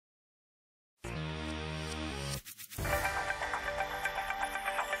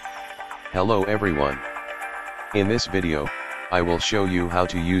Hello everyone. In this video, I will show you how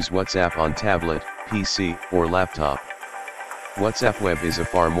to use WhatsApp on tablet, PC, or laptop. WhatsApp Web is a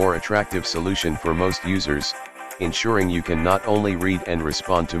far more attractive solution for most users, ensuring you can not only read and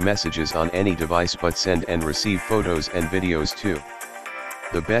respond to messages on any device but send and receive photos and videos too.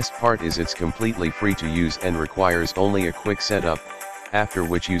 The best part is it's completely free to use and requires only a quick setup, after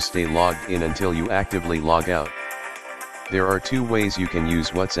which you stay logged in until you actively log out. There are two ways you can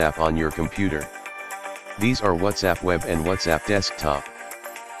use WhatsApp on your computer. These are WhatsApp Web and WhatsApp Desktop.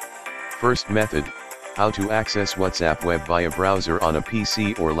 First method, how to access WhatsApp Web via browser on a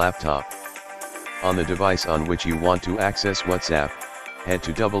PC or laptop. On the device on which you want to access WhatsApp, head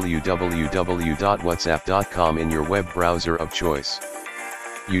to www.whatsapp.com in your web browser of choice.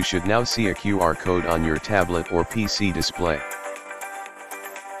 You should now see a QR code on your tablet or PC display.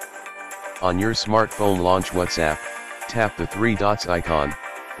 On your smartphone, launch WhatsApp, tap the three dots icon,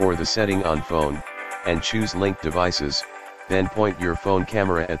 or the setting on phone, and choose Link Devices, then point your phone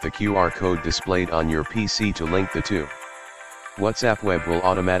camera at the QR code displayed on your PC to link the two. WhatsApp Web will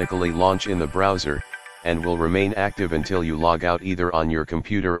automatically launch in the browser, and will remain active until you log out either on your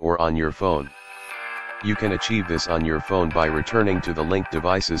computer or on your phone. You can achieve this on your phone by returning to the Link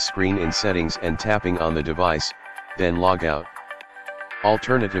Devices screen in Settings and tapping on the device, then log out.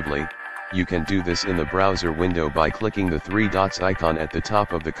 Alternatively, you can do this in the browser window by clicking the three dots icon at the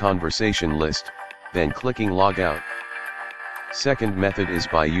top of the conversation list, then clicking Log Out. Second method is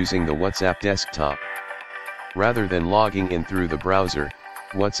by using the WhatsApp Desktop. Rather than logging in through the browser,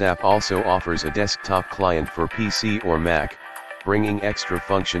 WhatsApp also offers a desktop client for PC or Mac, bringing extra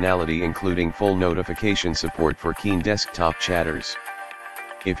functionality including full notification support for keen desktop chatters.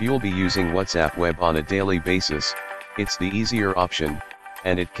 If you'll be using WhatsApp Web on a daily basis, it's the easier option,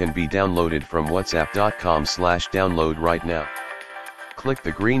 and it can be downloaded from whatsapp.com/download right now. Click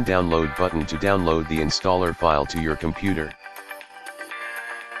the green download button to download the installer file to your computer.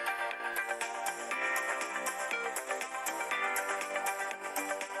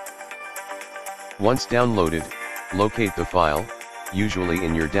 Once downloaded, locate the file, usually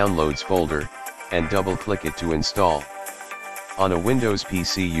in your Downloads folder, and double-click it to install. On a Windows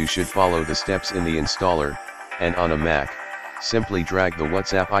PC you should follow the steps in the installer, and on a Mac, simply drag the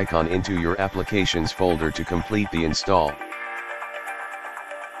WhatsApp icon into your Applications folder to complete the install.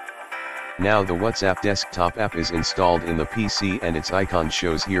 Now the WhatsApp Desktop app is installed in the PC and its icon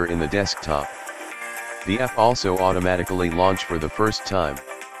shows here in the desktop. The app also automatically launch for the first time.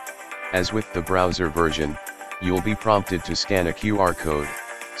 As with the browser version, you'll be prompted to scan a QR code,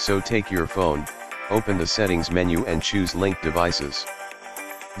 so take your phone, open the Settings menu and choose Link Devices.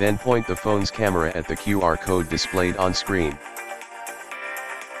 Then point the phone's camera at the QR code displayed on screen.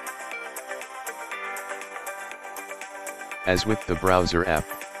 As with the browser app,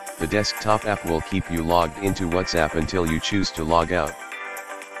 the desktop app will keep you logged into WhatsApp until you choose to log out.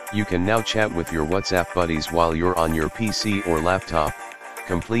 You can now chat with your WhatsApp buddies while you're on your PC or laptop,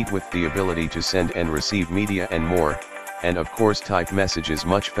 complete with the ability to send and receive media and more, and of course type messages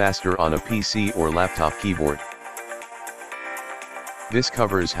much faster on a PC or laptop keyboard. This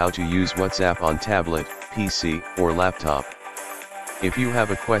covers how to use WhatsApp on tablet, PC, or laptop. If you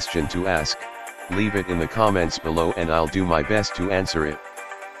have a question to ask, leave it in the comments below and I'll do my best to answer it.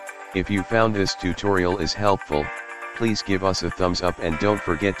 If you found this tutorial is helpful, please give us a thumbs up and don't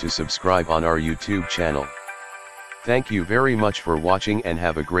forget to subscribe on our YouTube channel. Thank you very much for watching and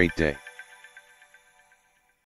have a great day.